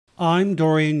I'm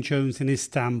Dorian Jones in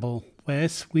Istanbul, where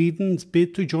Sweden's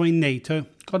bid to join NATO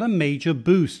got a major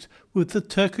boost, with the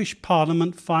Turkish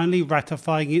parliament finally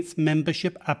ratifying its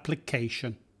membership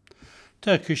application.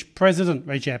 Turkish President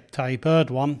Recep Tayyip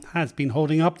Erdogan has been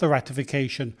holding up the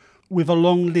ratification with a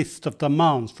long list of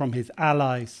demands from his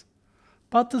allies.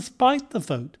 But despite the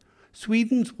vote,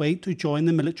 Sweden's wait to join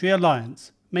the military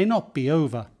alliance may not be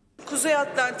over. Kuzey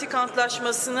Atlantik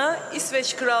Antlaşması'na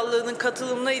İsveç Krallığı'nın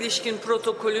katılımına ilişkin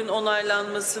protokolün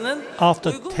onaylanmasının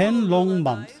After 10 long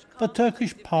months, the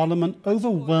Turkish parliament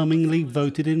overwhelmingly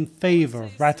voted in favour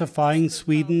of ratifying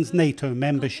Sweden's NATO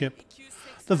membership.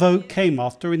 The vote came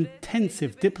after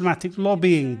intensive diplomatic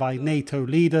lobbying by NATO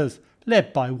leaders,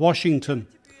 led by Washington.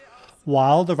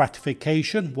 While the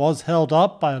ratification was held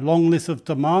up by a long list of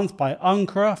demands by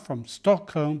Ankara from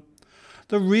Stockholm,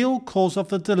 the real cause of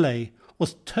the delay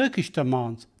was Turkish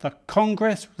demands that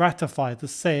Congress ratify the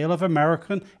sale of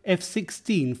American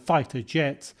F-16 fighter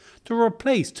jets to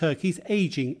replace Turkey's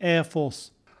aging air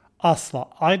force. Aslı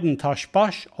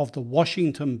Aydın-Taşbaş of the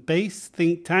Washington-based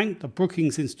think tank, the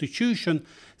Brookings Institution,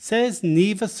 says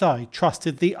neither side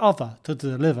trusted the other to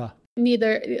deliver.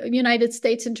 Neither United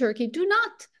States and Turkey do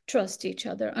not trust each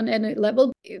other on any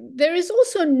level. There is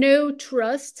also no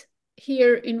trust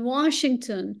here in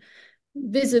Washington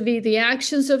vis-a-vis the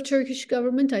actions of Turkish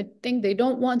government. I think they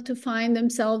don't want to find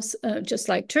themselves, just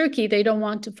like Turkey, they don't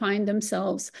want to find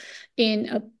themselves in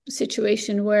a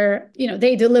situation where,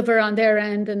 they deliver on their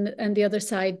end and the other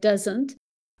side doesn't.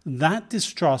 That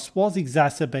distrust was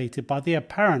exacerbated by the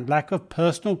apparent lack of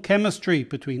personal chemistry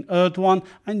between Erdogan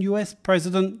and US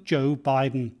President Joe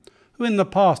Biden, who in the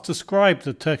past described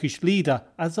the Turkish leader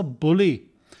as a bully.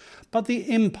 But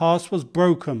the impasse was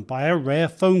broken by a rare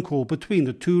phone call between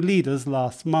the two leaders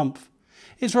last month.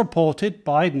 It's reported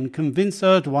Biden convinced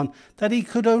Erdogan that he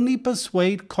could only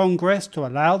persuade Congress to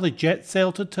allow the jet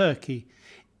sale to Turkey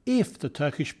if the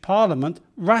Turkish parliament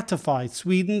ratified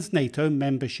Sweden's NATO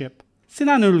membership.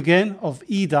 Sinan Ulgen of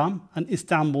İDAM, an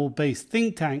Istanbul-based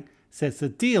think tank, says the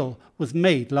deal was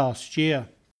made last year.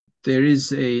 There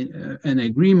is an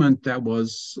agreement that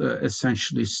was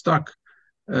essentially stuck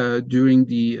during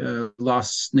the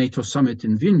last NATO summit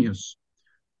in Vilnius,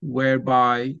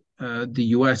 whereby the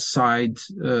US side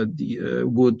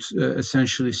would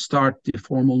essentially start the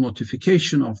formal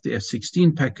notification of the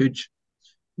F-16 package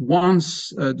once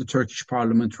the Turkish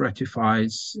parliament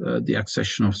ratifies the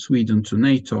accession of Sweden to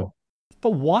NATO.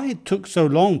 But why it took so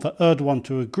long for Erdogan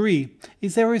to agree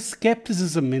is there is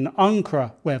skepticism in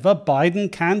Ankara whether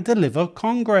Biden can deliver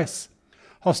Congress.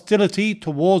 Hostility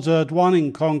towards Erdogan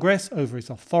in Congress over his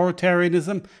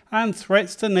authoritarianism and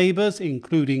threats to neighbours,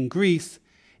 including Greece,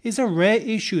 is a rare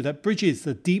issue that bridges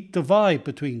the deep divide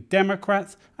between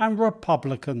Democrats and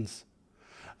Republicans.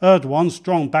 Erdogan's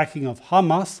strong backing of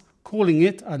Hamas, calling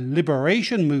it a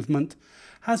liberation movement,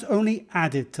 has only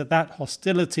added to that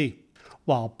hostility,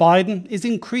 while Biden is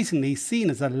increasingly seen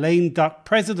as a lame duck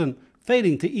president,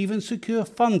 failing to even secure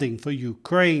funding for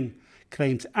Ukraine,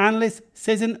 claims analyst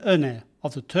Sezin Öner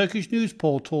of the Turkish news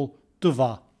portal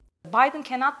Duva. Biden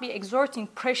cannot be exerting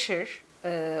pressure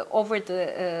over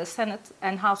the Senate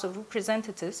and House of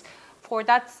Representatives for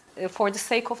the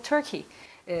sake of Turkey.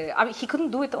 He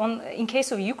couldn't do it in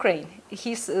case of Ukraine.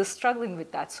 He's struggling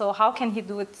with that. So how can he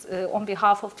do it on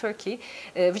behalf of Turkey,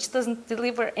 which doesn't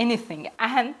deliver anything,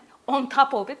 and on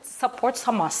top of it supports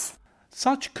Hamas?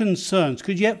 Such concerns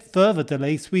could yet further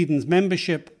delay Sweden's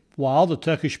membership. While the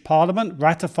Turkish parliament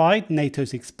ratified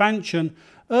NATO's expansion,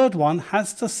 Erdogan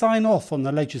has to sign off on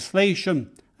the legislation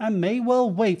and may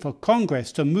well wait for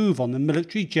Congress to move on the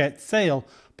military jet sale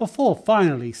before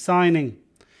finally signing.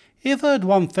 If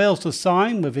Erdogan fails to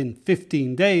sign within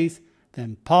 15 days,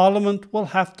 then Parliament will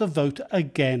have to vote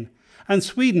again, and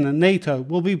Sweden and NATO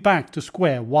will be back to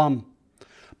square one.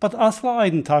 But Aslı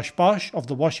Aydın-Taşbaş of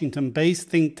the Washington-based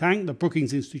think tank, the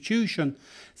Brookings Institution,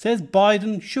 says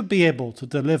Biden should be able to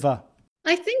deliver.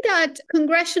 I think that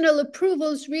congressional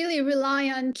approvals really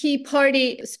rely on key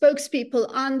party spokespeople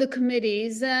on the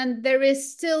committees, and there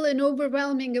is still an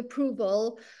overwhelming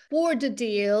approval for the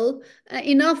deal,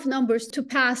 enough numbers to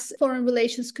pass foreign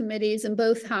relations committees in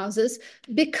both houses,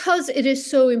 because it is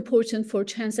so important for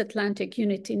transatlantic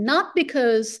unity, not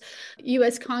because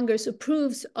US Congress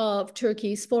approves of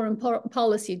Turkey's foreign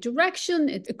policy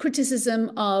direction,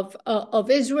 criticism of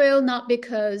Israel, not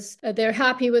because they're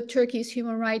happy with Turkey's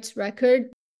human rights record.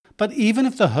 But even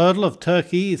if the hurdle of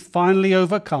Turkey is finally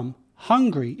overcome,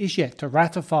 Hungary is yet to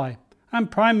ratify, and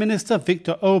Prime Minister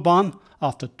Viktor Orbán,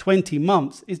 after 20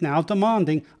 months, is now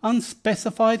demanding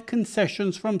unspecified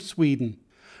concessions from Sweden.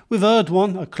 With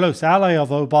Erdogan a close ally of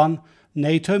Orbán,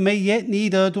 NATO may yet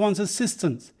need Erdogan's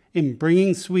assistance in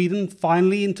bringing Sweden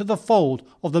finally into the fold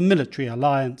of the military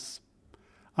alliance.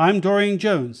 I'm Dorian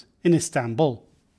Jones in Istanbul.